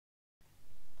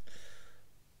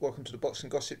welcome to the Boxing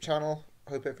Gossip channel.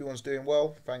 Hope everyone's doing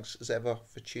well. Thanks as ever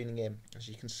for tuning in. As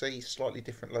you can see, slightly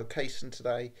different location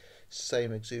today,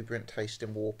 same exuberant taste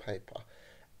in wallpaper.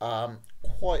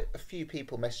 Quite a few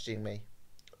people messaging me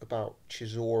about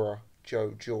Chisora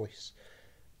Joyce.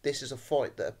 This is a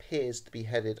fight that appears to be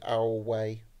headed our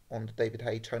way on the David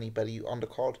Haye Tony Bellew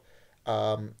undercard.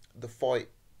 The fight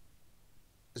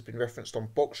has been referenced on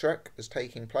BoxRec as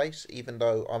taking place, even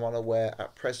though I'm unaware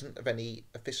at present of any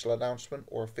official announcement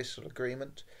or official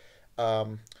agreement. I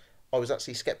was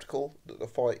actually sceptical that the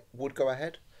fight would go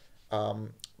ahead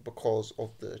because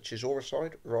of the Chisora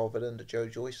side rather than the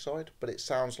Joyce side, but it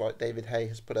sounds like David Haye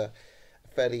has put a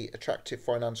fairly attractive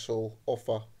financial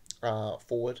offer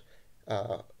forward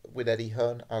with Eddie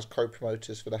Hearn as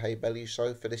co-promoters for the Haye Bellew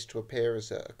show for this to appear as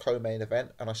a co-main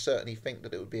event, and I certainly think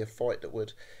that it would be a fight that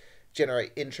would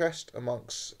generate interest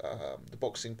amongst the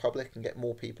boxing public and get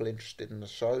more people interested in the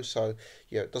show. So,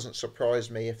 it doesn't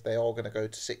surprise me if they are going to go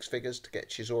to six figures to get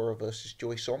Chisora versus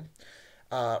Joyce on.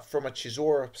 From a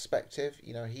Chisora perspective,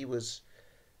 he was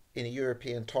in a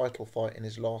European title fight in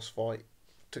his last fight.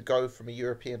 To go from a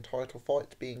European title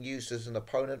fight to being used as an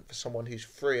opponent for someone who's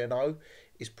 3-0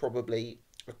 is probably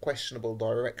a questionable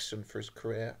direction for his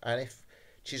career. And if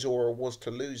Chisora was to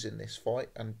lose in this fight,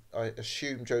 and I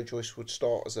assume Joyce would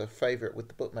start as a favourite with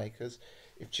the bookmakers,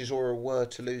 if Chisora were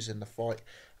to lose in the fight,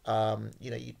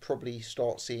 you'd probably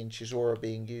start seeing Chisora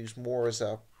being used more as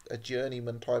a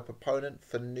journeyman type opponent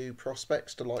for new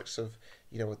prospects, the likes of,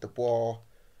 a Dubois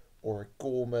or a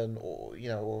Gorman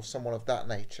or someone of that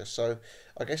nature. So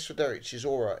I guess for Dereck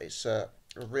Chisora, it's a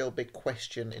real big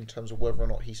question in terms of whether or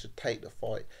not he should take the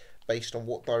fight based on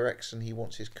what direction he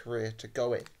wants his career to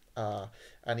go in.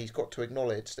 And he's got to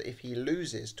acknowledge that if he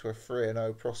loses to a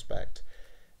 3-0 prospect,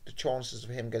 the chances of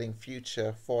him getting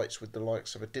future fights with the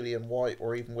likes of a Dillian Whyte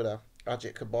or even with a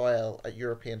Ajit Kabayel at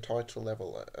European title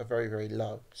level are very, very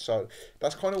low. So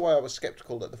that's kind of why I was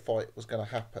sceptical that the fight was going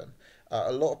to happen.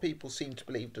 A lot of people seem to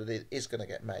believe that it is going to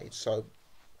get made. So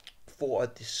I thought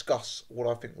I'd discuss what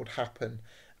I think would happen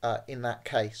in that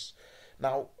case.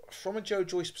 Now, from a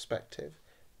Joyce perspective,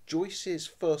 Joyce's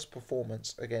first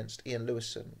performance against Ian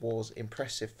Lewison was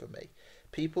impressive for me.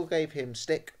 People gave him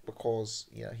stick because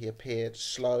he appeared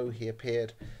slow, he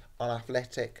appeared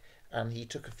unathletic, and he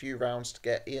took a few rounds to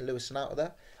get Ian Lewison out of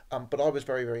there. But I was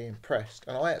very, very impressed,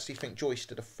 and I actually think Joyce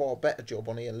did a far better job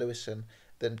on Ian Lewison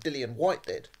than Dillian Whyte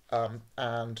did.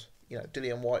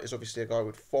 Dillian Whyte is obviously a guy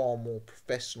with far more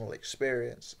professional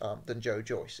experience than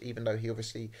Joyce, even though he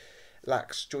obviously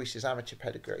lacks Joyce's amateur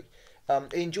pedigree.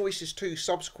 In Joyce's two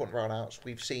subsequent run-outs,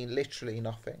 we've seen literally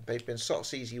nothing. They've been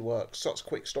such easy work, such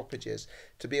quick stoppages.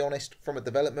 To be honest, from a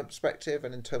development perspective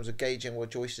and in terms of gauging where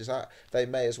Joyce is at, they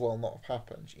may as well not have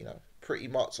happened. Pretty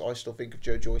much I still think of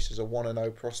Joyce as a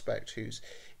 1-0 prospect who's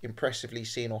impressively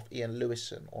seen off Ian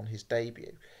Lewison on his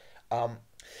debut.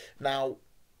 Now,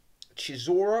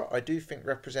 Chisora I do think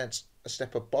represents a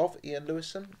step above Ian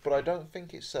Lewison, but I don't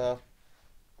think it's a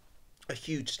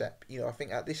huge step. I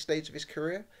think at this stage of his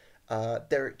career,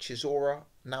 Dereck Chisora,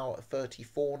 now at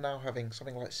 34, now having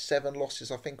something like 7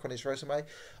 losses, I think, on his resume,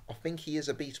 I think he is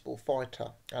a beatable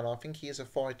fighter, and I think he is a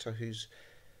fighter who's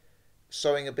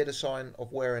showing a bit of sign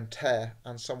of wear and tear,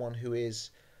 and someone who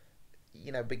is,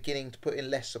 beginning to put in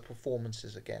lesser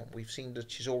performances again. We've seen the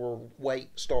Chisora weight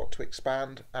start to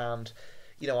expand, and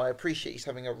I appreciate he's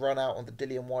having a run out on the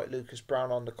Dillian Whyte Lucas Brown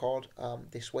undercard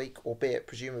this week, albeit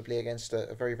presumably against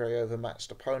a very, very overmatched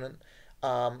opponent.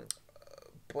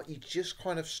 But you just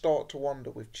kind of start to wonder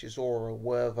with Chisora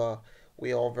whether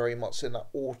we are very much in that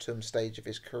autumn stage of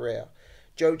his career.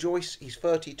 Joyce, he's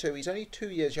 32. He's only 2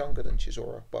 years younger than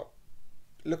Chisora, but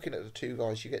looking at the two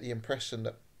guys, you get the impression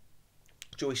that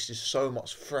Joyce is so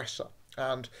much fresher.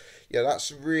 And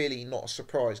that's really not a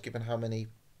surprise given how many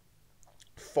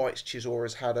fights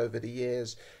Chisora's had over the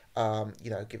years.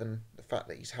 Given the fact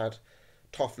that he's had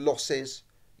tough losses,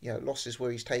 losses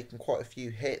where he's taken quite a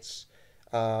few hits.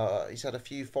 He's had a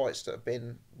few fights that have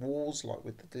been wars, like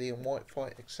with the Dillian Whyte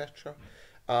fight, etc.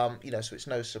 So it's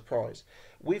no surprise.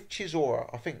 With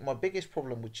Chisora, I think my biggest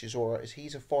problem with Chisora is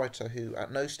he's a fighter who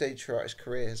at no stage throughout his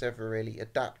career has ever really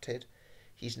adapted.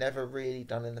 He's never really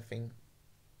done anything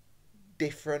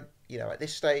different. At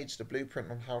this stage, the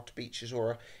blueprint on how to beat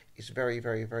Chisora is very,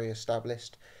 very, very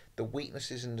established. The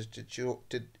weaknesses in the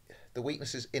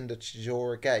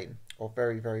Chisora game are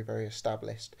very, very, very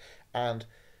established, and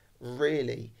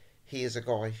really, he is a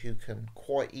guy who can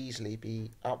quite easily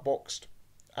be outboxed,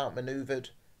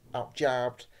 outmaneuvered,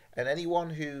 outjabbed, and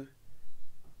anyone who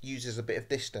uses a bit of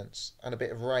distance and a bit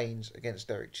of range against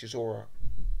Dereck Chisora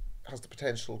has the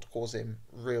potential to cause him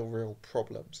real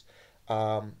problems.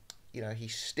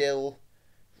 He's still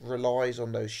relies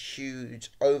on those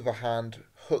huge overhand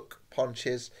hook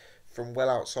punches from well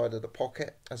outside of the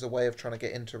pocket as a way of trying to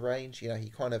get into range. You know, he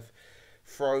kind of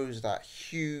throws that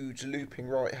huge looping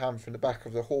right hand from the back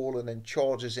of the hall and then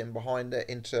charges in behind it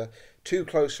into too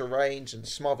close a range and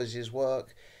smothers his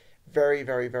work. Very,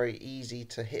 very, very easy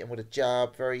to hit him with a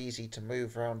jab, very easy to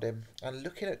move around him. And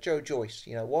looking at Joe Joyce,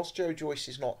 you know, whilst Joe Joyce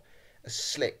is not as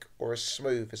slick or as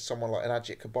smooth as someone like an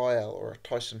Ajit Kabayel or a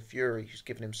Tyson Fury who's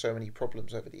given him so many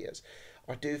problems over the years,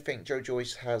 I do think Joe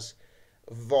Joyce has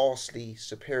vastly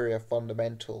superior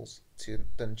fundamentals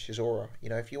than Chisora. You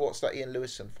know, if you watch that Ian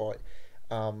Lewison fight,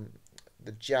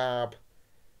 the jab,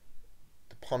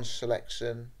 the punch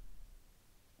selection,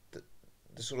 the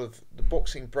sort of the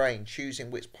boxing brain,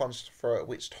 choosing which punch to throw at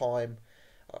which time.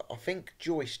 I think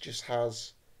Joyce just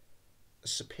has a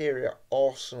superior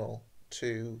arsenal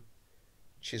to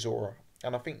Chisora.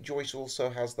 And I think Joyce also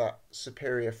has that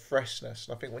superior freshness.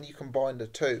 And I think when you combine the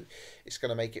two, it's going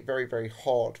to make it very, very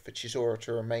hard for Chisora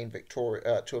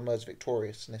to to emerge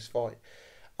victorious in this fight.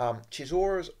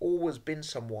 Chisora's always been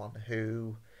someone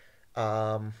who,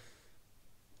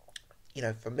 you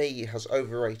know, for me, has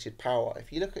overrated power.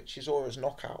 If you look at Chisora's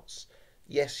knockouts,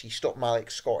 yes, he stopped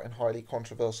Malik Scott in highly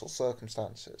controversial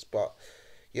circumstances, but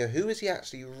you know, who has he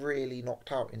actually really knocked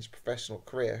out in his professional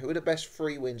career? Who are the best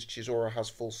 3 wins Chisora has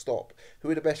full stop? Who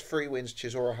are the best 3 wins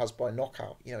Chisora has by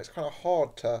knockout? You know, it's kind of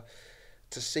hard to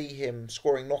see him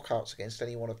scoring knockouts against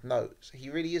anyone of note. He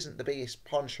really isn't the biggest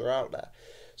puncher out there.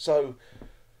 So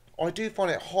I do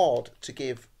find it hard to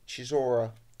give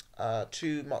Chisora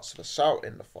too much of a shout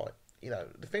in the fight. You know,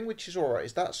 the thing with Chisora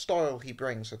is that style he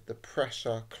brings of the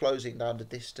pressure, closing down the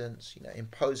distance, you know,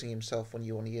 imposing himself on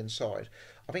you on the inside.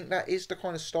 I think that is the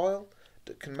kind of style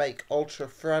that can make ultra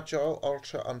fragile,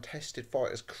 ultra untested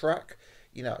fighters crack.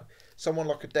 You know, someone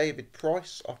like a David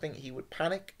Price, I think he would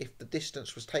panic if the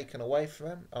distance was taken away from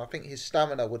him. I think his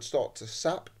stamina would start to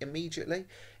sap immediately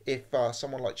if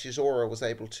someone like Chisora was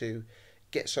able to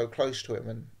get so close to him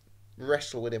and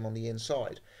wrestle with him on the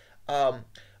inside.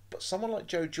 But someone like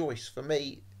Joe Joyce, for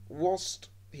me, whilst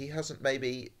he hasn't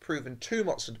maybe proven too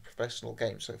much in the professional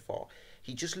game so far,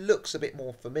 he just looks a bit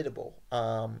more formidable.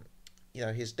 You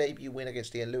know, his debut win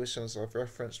against Ian Lewison, as I've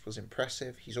referenced, was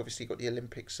impressive. He's obviously got the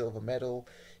Olympic silver medal.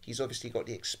 He's obviously got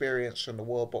the experience from the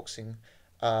World Boxing.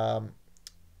 I've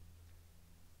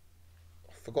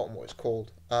forgotten what it's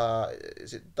called.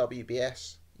 Is it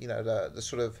WBS? You know, the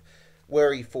sort of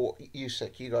where he fought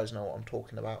Usyk. You guys know what I'm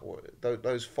talking about.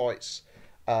 Those fights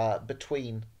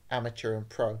between amateur and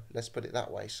pro, let's put it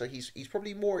that way. So he's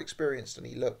probably more experienced than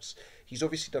he looks. He's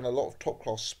obviously done a lot of top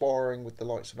class sparring with the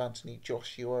likes of Anthony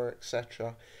Joshua,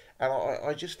 etc. And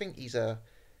I just think he's a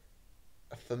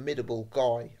formidable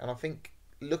guy. And I think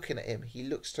looking at him, he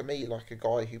looks to me like a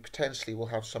guy who potentially will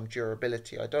have some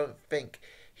durability. I don't think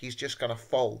he's just going to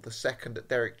fold the second that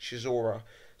Dereck Chisora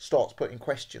starts putting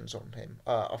questions on him.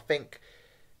 I think,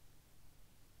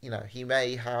 you know, he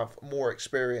may have more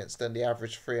experience than the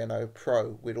average 3-0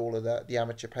 pro with all of the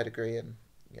amateur pedigree and,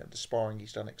 you know, the sparring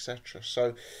he's done, etc.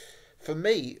 So, for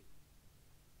me,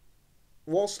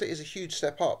 whilst it is a huge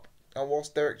step up, and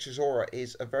whilst Dereck Chisora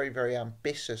is a very, very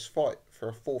ambitious fight for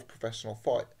a 4th professional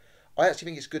fight, I actually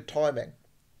think it's good timing.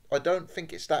 I don't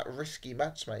think it's that risky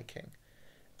matchmaking.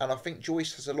 And I think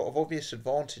Joyce has a lot of obvious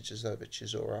advantages over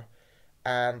Chisora.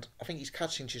 And I think he's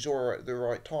catching Chisora at the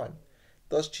right time.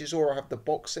 Does Chisora have the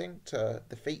boxing to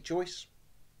defeat Joyce?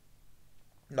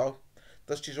 No.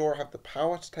 Does Chisora have the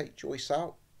power to take Joyce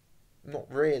out? Not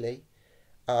really.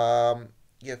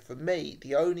 Yeah, for me,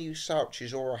 the only shout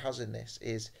Chisora has in this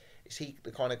is he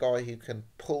the kind of guy who can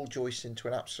pull Joyce into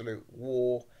an absolute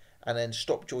war and then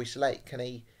stop Joyce late? Can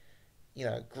he, you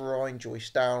know, grind Joyce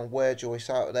down, wear Joyce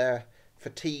out there,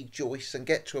 fatigue Joyce, and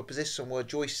get to a position where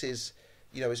Joyce is,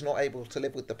 you know, is not able to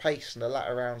live with the pace in the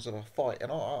latter rounds of a fight?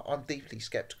 And I'm deeply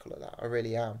sceptical of that. I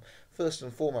really am. First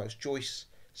and foremost, Joyce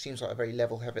seems like a very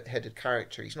level-headed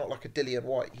character. He's not like a Dillian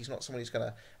White. He's not someone who's going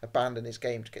to abandon his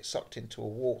game to get sucked into a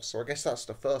war. So I guess that's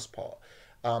the first part.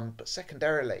 But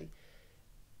secondarily,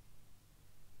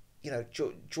 you know,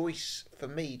 Joyce, for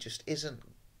me, just isn't...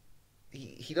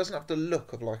 He doesn't have the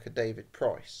look of like a David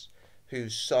Price,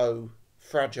 who's so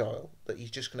fragile that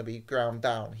he's just going to be ground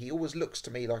down. He always looks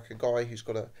to me like a guy who's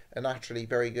got a naturally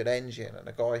very good engine, and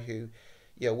a guy who,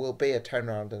 you know, will be a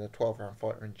 10-round and a 12-round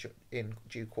fighter in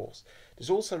due course. There's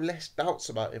also less doubts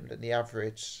about him than the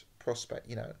average prospect.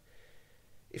 You know,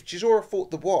 if Chisora fought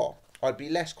Dubois, I'd be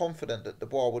less confident that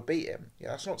Dubois would beat him. You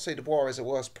know, that's not to say Dubois is a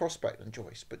worse prospect than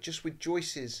Joyce, but just with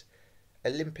Joyce's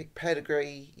Olympic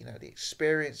pedigree, you know, the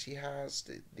experience he has,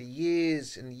 the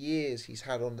years and years he's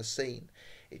had on the scene,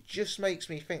 it just makes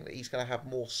me think that he's going to have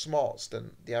more smarts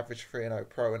than the average 3-0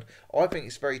 pro. And I think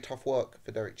it's very tough work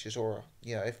for Dereck Chisora.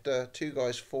 You know, if the two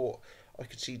guys fought, I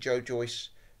could see Joyce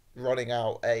running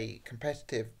out a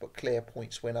competitive but clear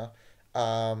points winner.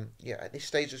 Yeah, at this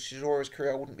stage of Chisora's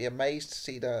career, I wouldn't be amazed to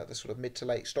see the sort of mid to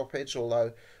late stoppage,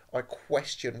 although I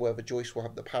question whether Joyce will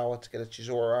have the power to get a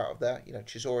Chisora out of there. You know,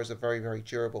 Chisora is a very, very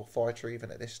durable fighter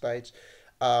even at this stage.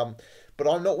 Um, but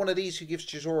I'm not one of these who gives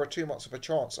Chisora too much of a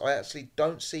chance. I actually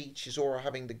don't see Chisora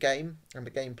having the game and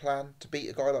the game plan to beat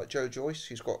a guy like Joyce,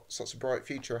 who's got such a bright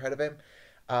future ahead of him.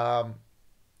 Um,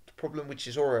 the problem with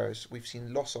Chisora is we've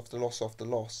seen loss after loss after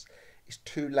loss. It's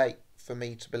too late for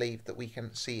me to believe that we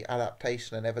can see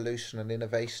adaptation and evolution and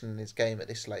innovation in his game at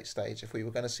this late stage. If we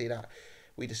were going to see that,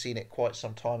 we'd have seen it quite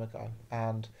some time ago.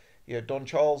 And you know, Don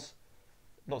Charles,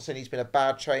 not saying he's been a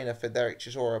bad trainer for Dereck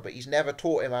Chisora, but he's never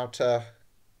taught him how to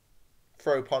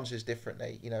throw punches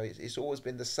differently. You know, it's always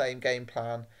been the same game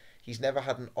plan. He's never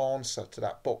had an answer to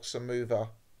that boxer mover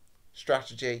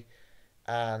strategy,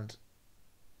 and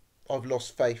I've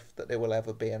lost faith that there will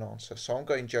ever be an answer. So I'm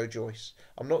going Joyce.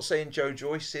 I'm not saying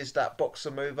Joyce is that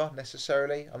boxer mover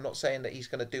necessarily. I'm not saying that he's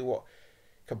going to do what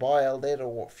Kabayel did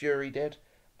or what Fury did.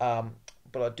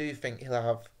 But I do think he'll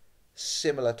have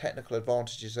similar technical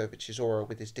advantages over Chisora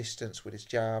with his distance, with his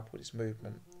jab, with his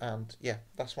movement. And yeah,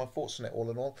 that's my thoughts on it all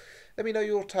in all. Let me know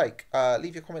your take.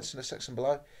 Leave your comments in the section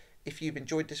below. If you've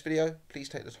enjoyed this video, please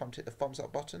take the time to hit the thumbs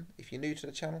up button. If you're new to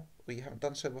the channel or you haven't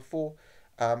done so before,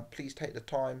 please take the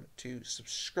time to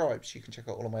subscribe so you can check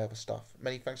out all of my other stuff.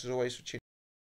 Many thanks as always for tuning in.